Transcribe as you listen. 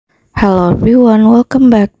Hello everyone, welcome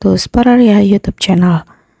back to Spararia YouTube channel.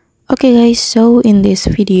 Okay guys, so in this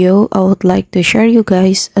video, I would like to share you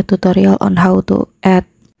guys a tutorial on how to add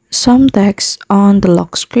some text on the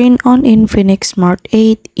lock screen on Infinix Smart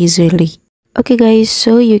 8 easily. Okay guys,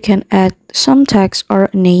 so you can add some text or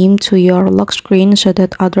name to your lock screen so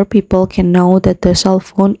that other people can know that the cell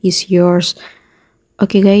phone is yours.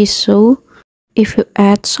 Okay guys, so if you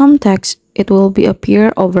add some text, it will be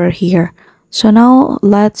appear over here. So now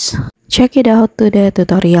let's check it out to the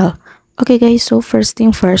tutorial. Okay guys, so first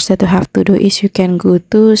thing first that you have to do is you can go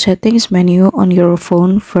to settings menu on your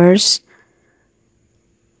phone first.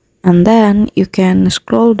 And then you can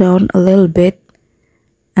scroll down a little bit.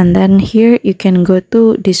 And then here you can go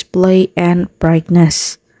to display and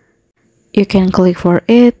brightness. You can click for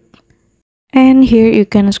it. And here you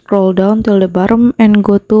can scroll down till the bottom and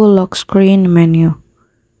go to lock screen menu.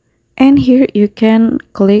 And here you can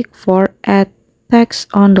click for add text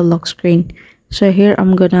on the lock screen. So here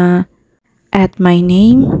I'm gonna add my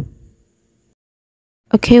name.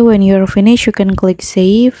 Okay, when you're finished, you can click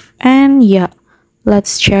save. And yeah,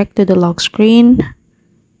 let's check to the lock screen.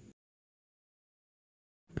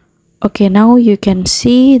 Okay, now you can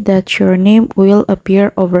see that your name will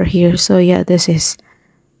appear over here. So yeah, this is.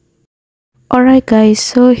 Alright guys,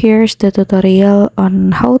 so here's the tutorial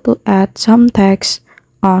on how to add some text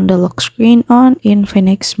on the lock screen on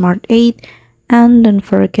Infinix Smart 8, and don't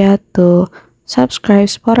forget to subscribe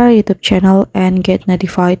to our YouTube channel and get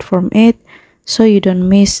notified from it so you don't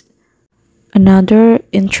miss another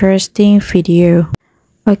interesting video.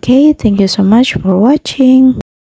 Okay, thank you so much for watching.